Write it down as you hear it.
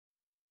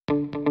Hi,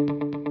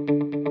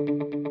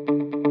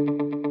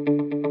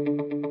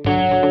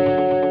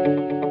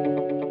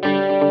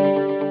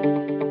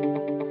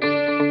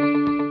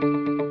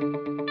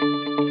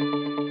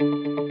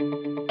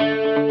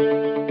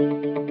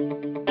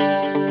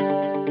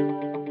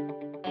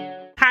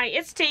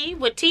 it's T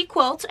with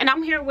TeaQuilts, and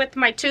I'm here with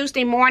my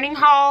Tuesday morning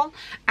haul.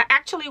 I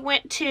actually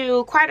went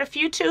to quite a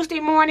few Tuesday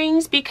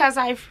mornings because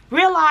I've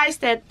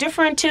realized that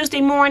different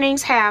Tuesday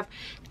mornings have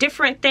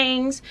different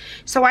things,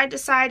 so I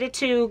decided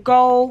to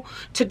go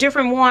to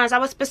different ones. I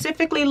was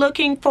specifically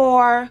looking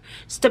for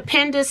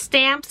stupendous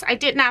stamps. I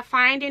did not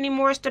find any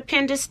more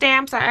stupendous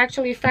stamps. I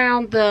actually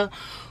found the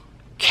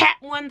cat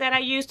one that I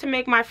used to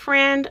make my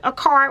friend a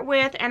card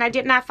with, and I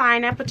did not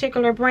find that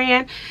particular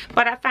brand,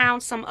 but I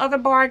found some other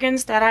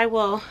bargains that I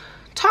will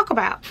talk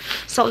about.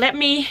 So let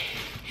me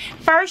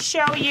first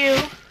show you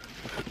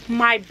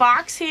my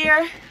box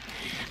here.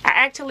 I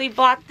actually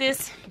bought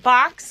this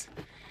box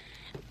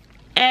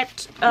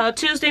at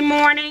Tuesday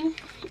morning,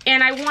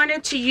 and I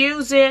wanted to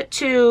use it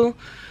to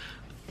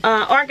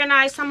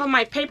organize some of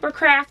my paper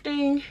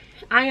crafting.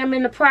 I am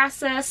in the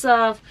process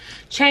of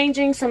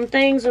changing some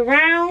things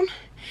around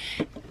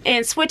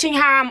and switching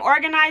how I'm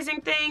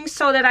organizing things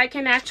so that I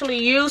can actually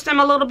use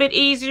them a little bit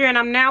easier, and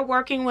I'm now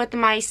working with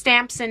my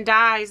stamps and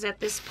dies at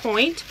this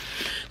point.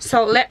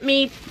 So let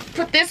me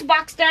put this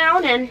box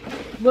down and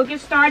we'll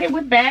get started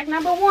with bag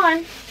number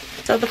one.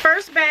 So the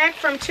first bag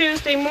from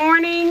Tuesday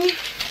morning,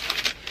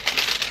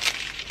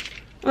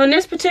 on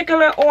this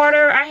particular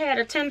order I had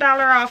a $10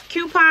 off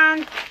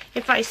coupon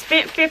if I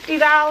spent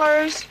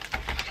 $50.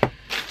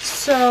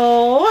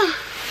 So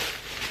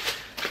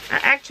I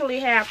actually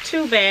have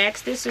two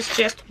bags. This is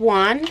just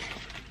one.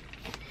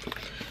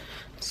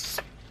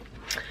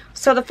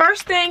 So the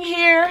first thing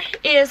here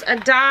is a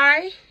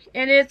die,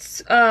 and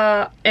it's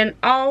an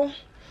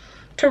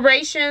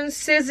Alteration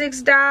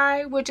Sizzix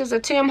die, which is a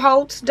Tim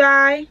Holtz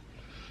die,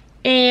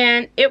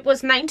 and it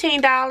was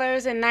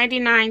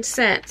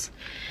 $19.99.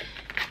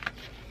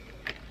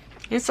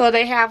 And so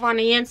they have on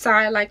the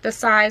inside like the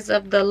size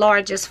of the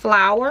largest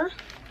flower.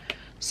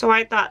 So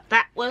I thought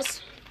that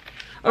was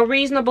a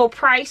reasonable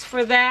price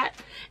for that,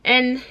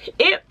 and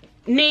it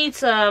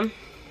needs and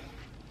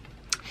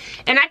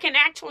I can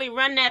actually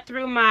run that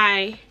through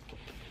my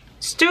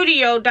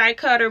studio die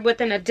cutter with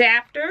an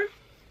adapter.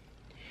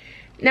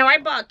 Now I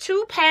bought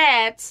two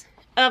pads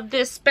of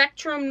this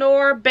Spectrum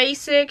Noir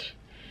basic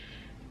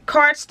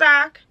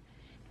cardstock,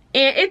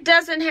 and it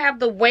doesn't have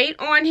the weight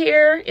on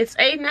here. It's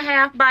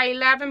 8.5 by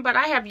 11, but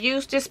I have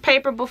used this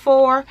paper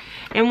before,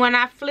 and when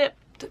I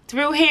flipped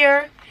through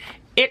here,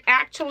 it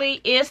actually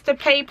is the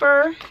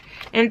paper,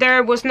 and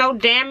there was no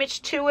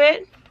damage to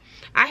it.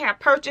 I have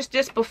purchased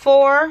this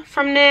before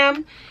from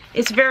them.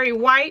 It's very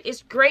white.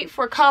 It's great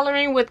for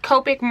coloring with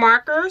Copic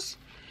markers,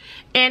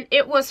 and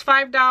it was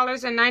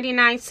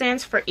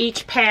 $5.99 for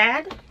each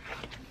pad.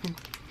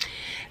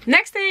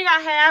 Next thing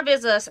I have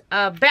is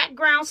a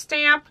background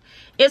stamp.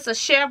 It's a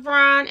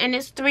chevron, and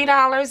it's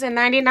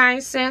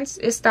 $3.99.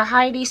 It's the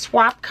Heidi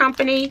Swapp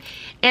Company,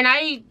 and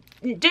I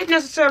didn't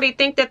necessarily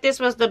think that this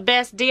was the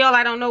best deal.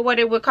 I don't know what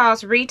it would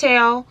cost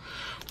retail,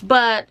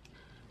 but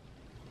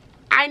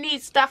I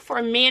need stuff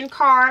for men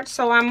cards,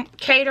 so I'm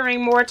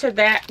catering more to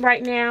that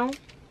right now.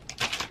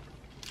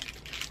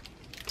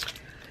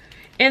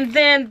 And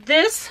then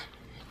this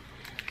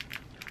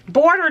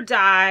border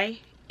die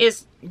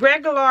is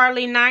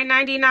regularly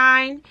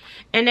 $9.99,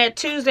 and that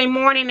Tuesday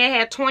morning they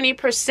had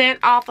 20%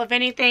 off of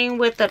anything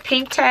with a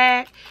pink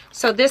tag.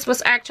 So this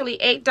was actually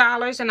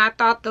 $8, and I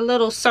thought the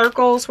little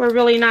circles were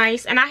really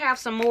nice. And I have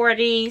some more of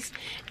these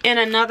in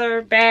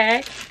another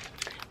bag.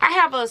 I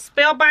have a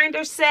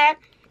spellbinder set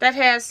that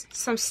has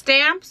some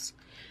stamps,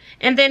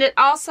 and then it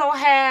also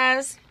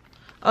has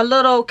a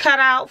little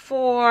cutout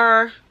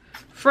for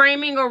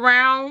framing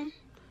around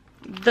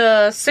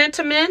the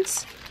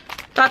sentiments.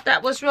 Thought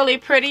that was really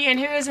pretty, and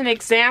here's an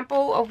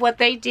example of what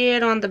they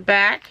did on the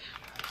back.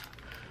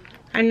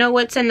 I know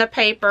it's in the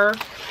paper,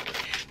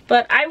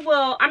 but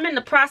I'm in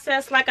the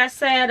process, like I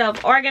said,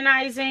 of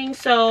organizing,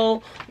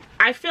 so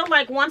I feel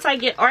like once I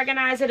get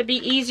organized, it'll be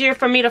easier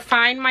for me to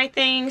find my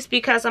things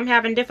because I'm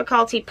having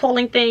difficulty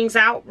pulling things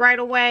out right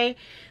away.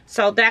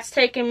 So that's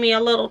taking me a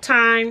little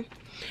time.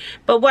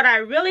 But what I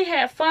really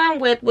had fun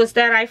with was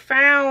that I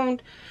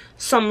found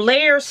some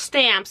layer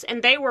stamps,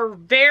 and they were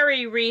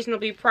very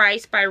reasonably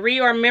priced by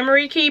Reor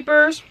Memory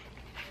Keepers,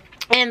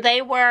 and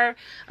they were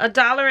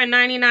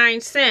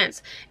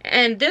 $1.99.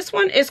 And this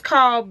one is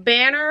called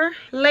Banner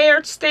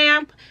Layered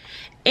Stamp,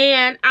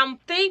 and I'm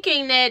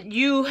thinking that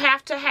you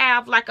have to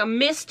have like a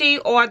Misty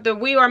or the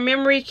Reor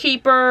Memory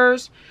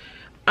Keepers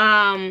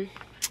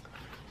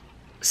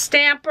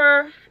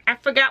stamper. I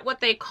forgot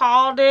what they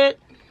called it.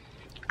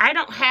 I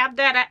don't have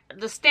that,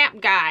 the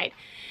stamp guide.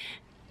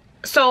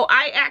 So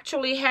I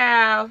actually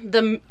have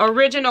the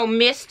original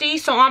Misty,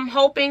 so I'm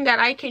hoping that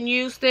I can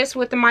use this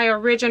with my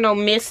original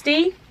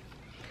Misty.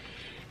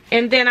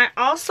 And then I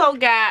also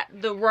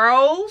got the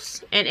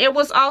Rose, and it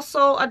was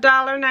also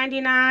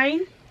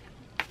 $1.99.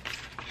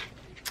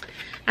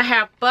 I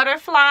have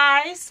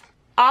butterflies,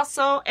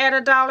 also at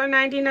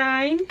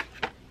 $1.99.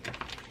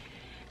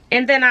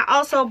 And then I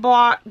also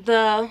bought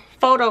the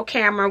photo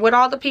camera with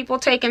all the people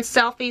taking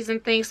selfies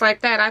and things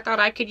like that. I thought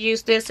I could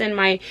use this in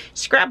my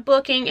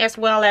scrapbooking as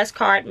well as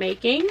card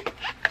making.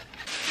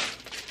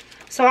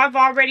 So I've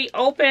already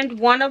opened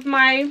one of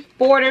my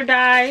border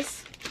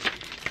dies.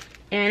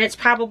 And it's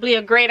probably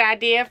a great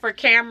idea for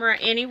camera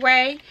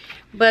anyway.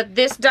 But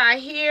this die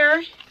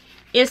here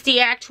is the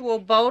actual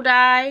bow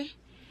die.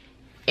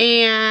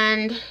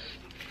 And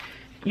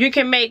you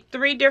can make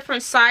 3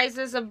 different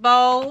sizes of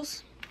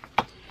bows.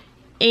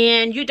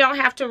 And you don't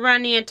have to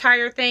run the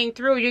entire thing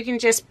through. You can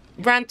just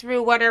run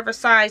through whatever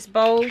size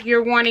bow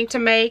you're wanting to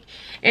make.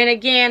 And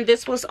again,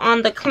 this was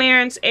on the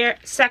clearance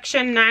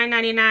section,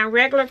 $9.99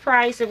 regular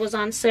price. It was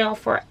on sale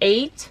for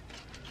 $8.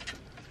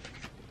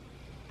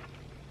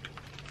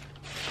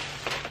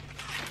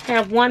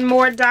 Have one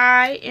more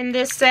die in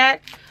this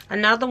set.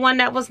 Another one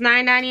that was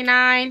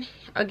 $9.99.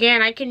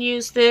 Again, I can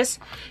use this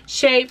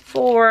shape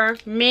for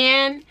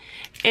men.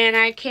 And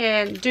I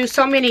can do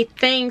so many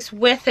things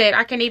with it.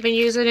 I can even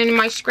use it in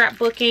my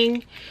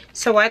scrapbooking.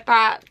 So I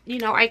thought, you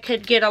know, I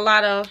could get a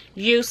lot of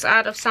use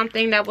out of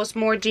something that was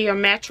more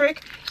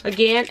geometric.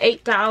 Again,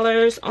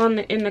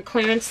 $8 in the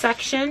clearance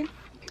section.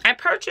 I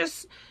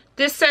purchased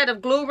this set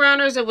of glue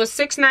runners. It was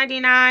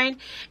 $6.99.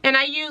 And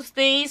I use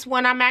these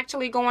when I'm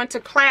actually going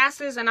to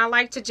classes. And I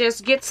like to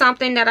just get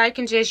something that I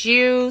can just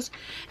use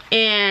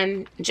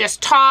and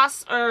just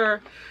toss.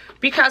 Or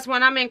because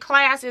when I'm in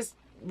classes,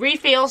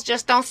 refills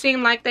just don't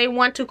seem like they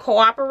want to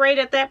cooperate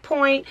at that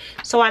point.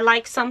 So I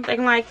like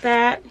something like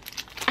that.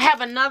 I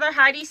have another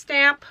Heidi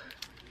stamp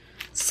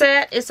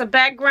set. It's a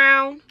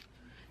background.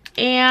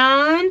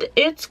 And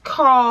it's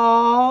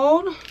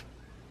called...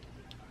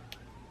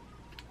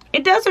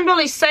 It doesn't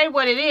really say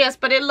what it is,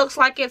 but it looks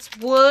like it's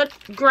wood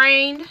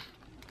grained.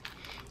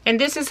 And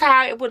this is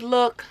how it would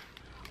look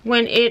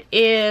when it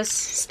is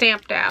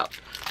stamped out.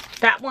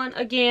 That one,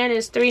 again,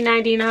 is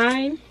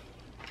 $3.99.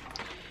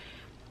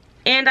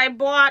 And I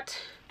bought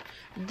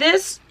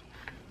this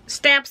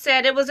stamp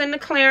set. It was in the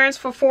clearance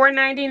for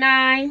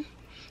 $4.99.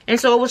 And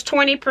so it was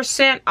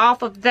 20%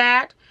 off of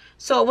that.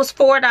 So it was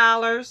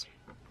 $4.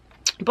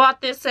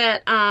 Bought this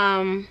at,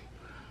 I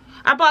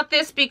bought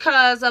this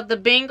because of the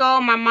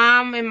bingo. My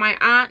mom and my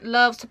aunt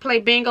loves to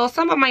play bingo.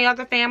 Some of my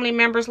other family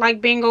members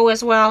like bingo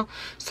as well.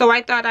 So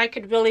I thought I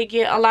could really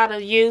get a lot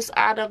of use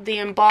out of the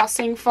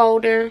embossing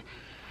folder.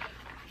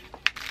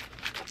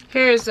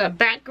 Here's a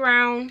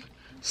background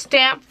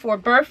stamp for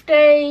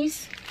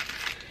birthdays,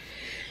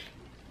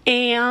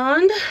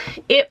 and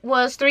it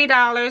was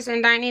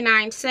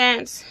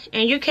 $3.99,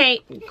 and you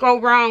can't go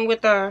wrong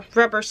with a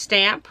rubber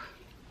stamp.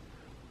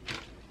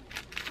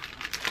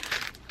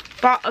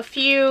 Bought a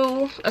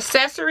few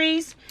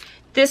accessories.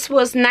 This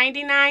was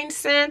 99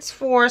 cents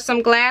for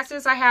some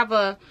glasses. I have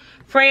a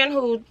friend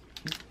whose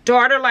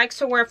daughter likes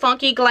to wear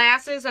funky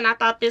glasses, and I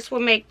thought this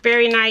would make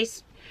very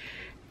nice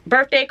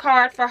birthday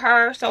card for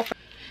her.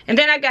 And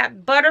then I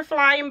got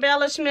butterfly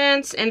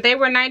embellishments, and they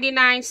were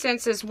 99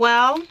 cents as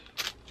well.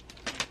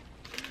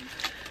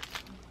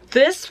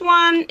 This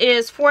one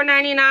is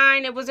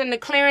 $4.99. It was in the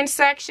clearance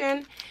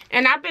section.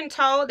 And I've been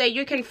told that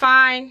you can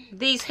find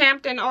these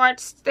Hampton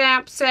Arts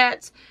stamp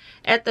sets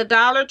at the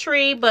Dollar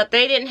Tree, but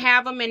they didn't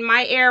have them in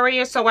my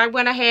area, so I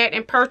went ahead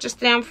and purchased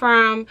them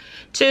from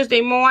Tuesday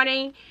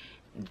Morning.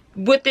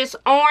 With this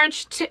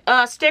orange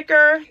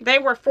sticker, they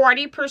were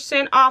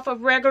 40% off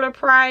of regular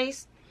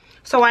price.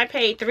 So I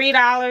paid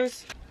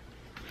 $3.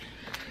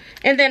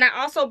 And then I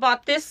also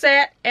bought this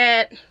set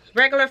at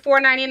regular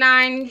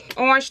 $4.99,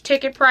 orange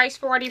ticket price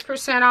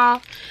 40%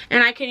 off.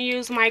 And I can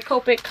use my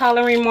Copic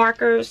coloring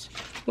markers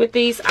with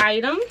these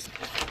items.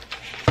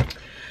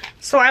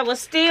 So I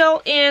was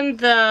still in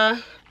the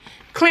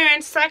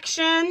clearance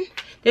section.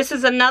 This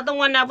is another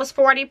one that was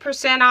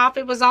 40% off.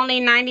 It was only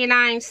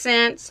 99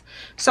 cents.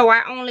 So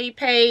I only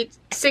paid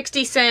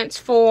 60 cents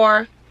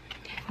for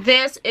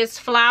this. Is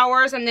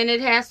flowers, and then it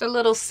has the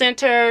little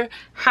center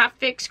hot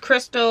fix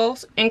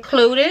crystals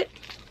included.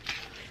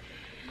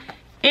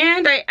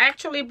 And I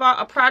actually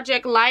bought a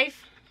Project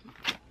Life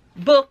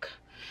book,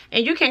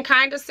 and you can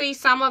kind of see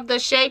some of the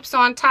shapes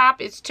on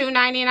top. It's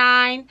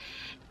 $2.99,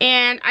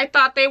 and I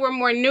thought they were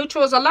more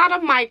neutrals. A lot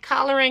of my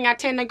coloring, I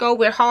tend to go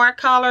with hard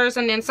colors,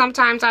 and then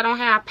sometimes I don't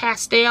have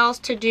pastels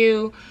to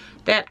do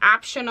that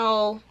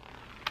optional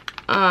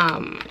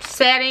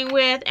setting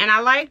with. And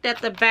I like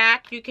that the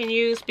back you can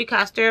use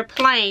because they're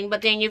plain,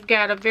 but then you've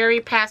got a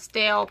very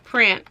pastel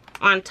print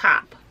on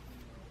top.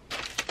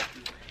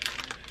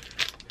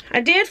 I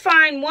did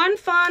find one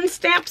fun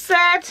stamp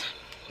set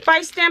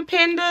by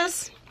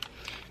Stampendous.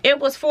 It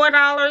was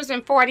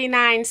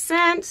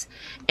 $4.49,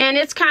 and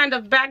it's kind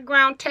of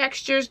background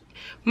textures,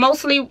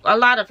 mostly a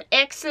lot of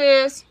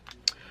X's,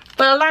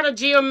 but a lot of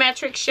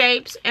geometric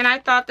shapes, and I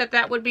thought that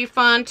that would be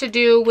fun to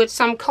do with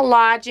some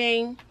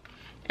collaging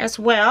as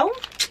well.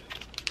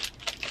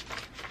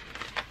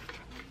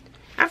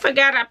 I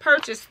forgot I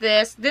purchased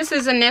this. This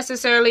isn't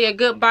necessarily a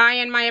good buy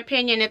in my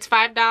opinion. It's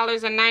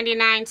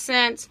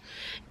 $5.99.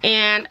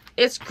 And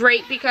it's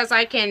great because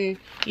I can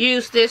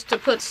use this to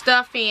put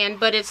stuff in,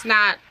 but it's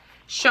not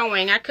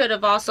showing. I could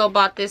have also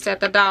bought this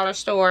at the dollar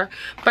store,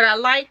 but I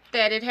like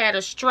that it had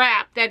a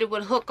strap that it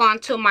would hook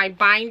onto my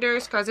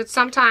binders, because it's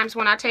sometimes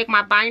when I take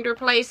my binder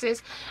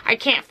places, I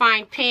can't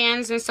find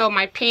pins, and so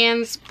my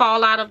pins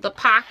fall out of the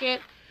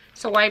pocket.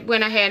 So I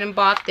went ahead and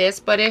bought this,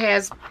 but it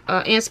has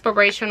an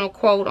inspirational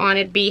quote on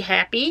it, "Be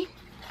happy."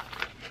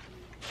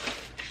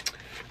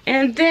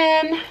 And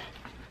then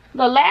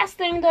the last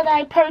thing that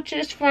I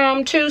purchased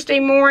from Tuesday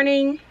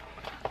morning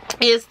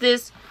is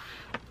this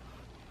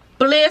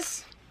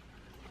Bliss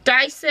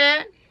die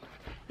set.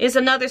 It's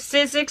another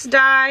Sizzix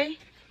die.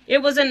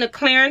 It was in the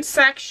clearance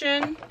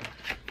section,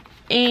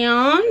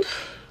 and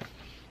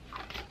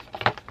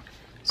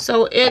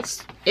so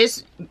it's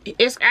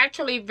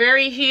actually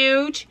very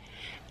huge,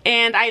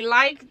 and I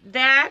like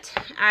that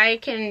I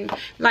can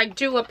like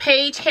do a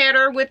page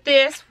header with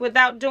this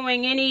without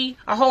doing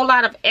a whole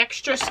lot of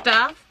extra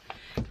stuff.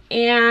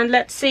 And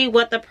let's see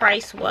what the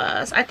price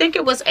was. I think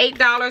it was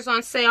 $8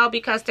 on sale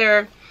because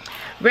they're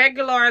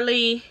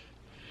regularly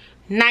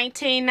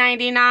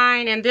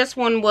 $19.99, and this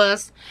one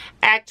was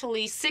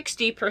actually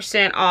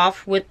 60%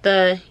 off with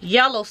the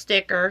yellow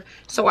sticker,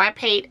 so I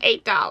paid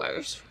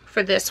 $8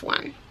 for this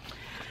one.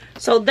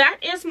 So that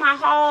is my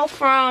haul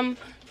from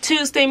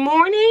Tuesday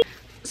morning.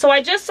 So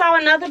I just saw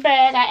another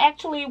bag. I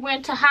actually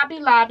went to Hobby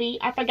Lobby.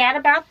 I forgot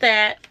about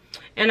that,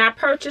 and I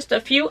purchased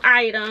a few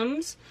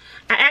items.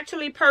 I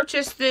actually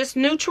purchased this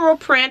neutral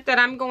print that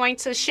I'm going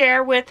to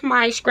share with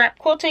my scrap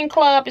quilting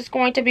club. It's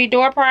going to be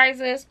door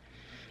prizes.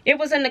 It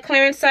was in the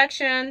clearance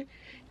section.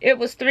 It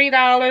was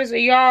 $3 a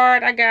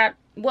yard. I got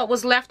what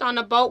was left on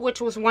the boat, which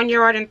was 1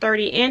 yard and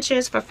 30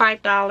 inches for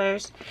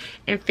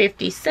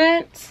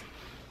 $5.50.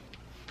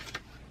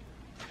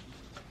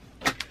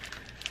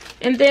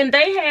 And then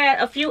they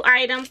had a few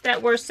items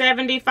that were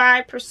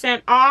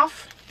 75%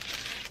 off.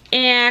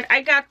 And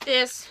I got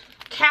this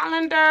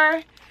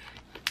calendar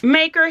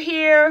maker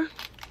here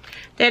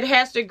that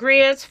has the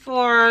grids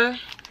for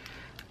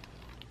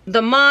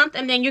the month,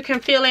 and then you can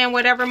fill in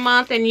whatever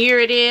month and year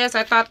it is.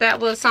 I thought that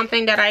was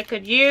something that I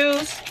could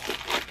use.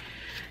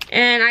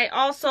 And I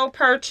also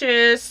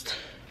purchased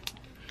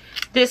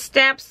this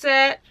stamp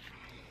set.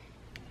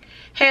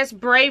 Has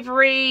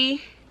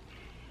bravery,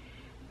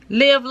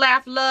 live,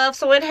 laugh, love.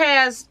 So it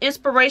has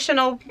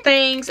inspirational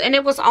things, and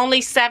it was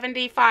only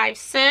 75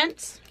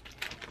 cents.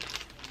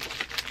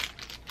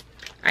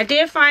 I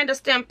did find a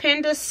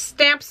Stampendous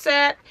stamp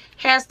set.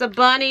 Has the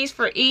bunnies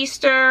for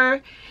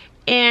Easter.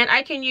 And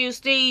I can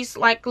use these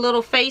like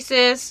little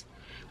faces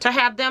to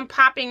have them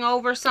popping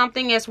over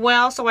something as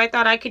well. So I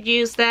thought I could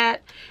use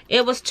that.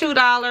 It was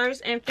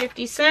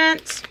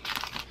 $2.50.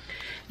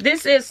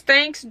 This is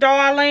Thanks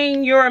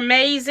Darling, You're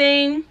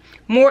Amazing.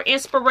 More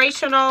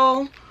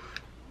inspirational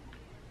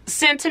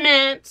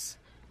sentiments.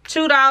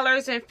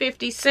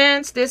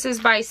 $2.50. This is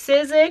by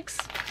Sizzix.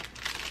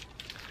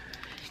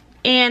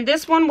 And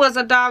this one was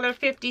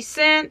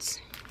 $1.50.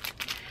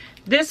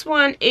 This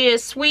one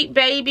is Sweet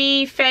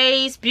Baby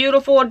Phase,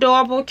 Beautiful,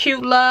 Adorable,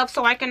 Cute Love.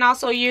 So I can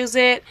also use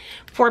it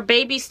for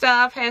baby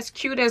stuff. Has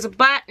Cute as a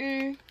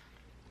Button.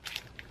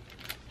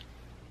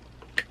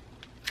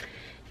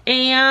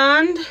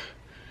 And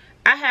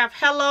I have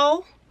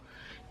Hello.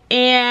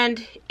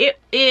 And it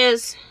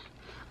is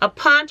a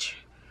punch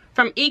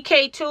from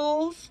EK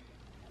Tools.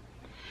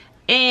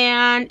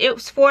 And it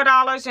was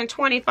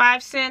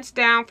 $4.25,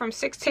 down from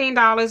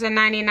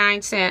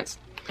 $16.99.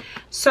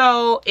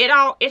 So it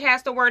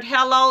has the word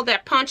hello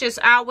that punches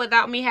out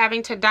without me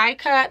having to die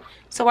cut.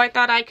 So I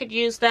thought I could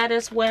use that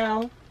as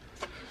well.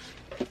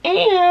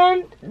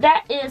 And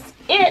that is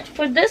it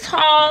for this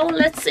haul.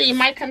 Let's see,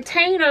 my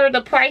container,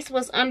 the price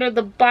was under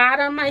the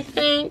bottom, I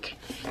think.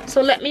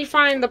 So let me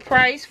find the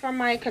price for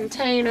my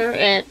container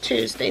at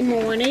Tuesday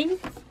morning.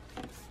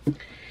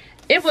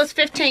 It was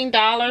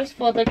 $15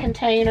 for the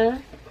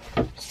container.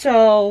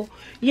 So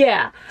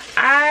yeah,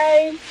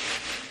 I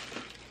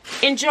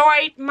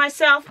enjoyed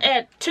myself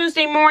at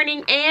Tuesday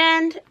morning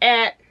and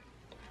at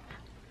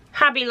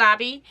Hobby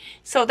Lobby.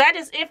 So that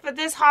is it for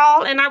this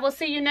haul, and I will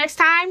see you next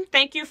time.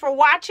 Thank you for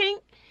watching.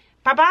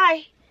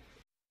 Bye-bye.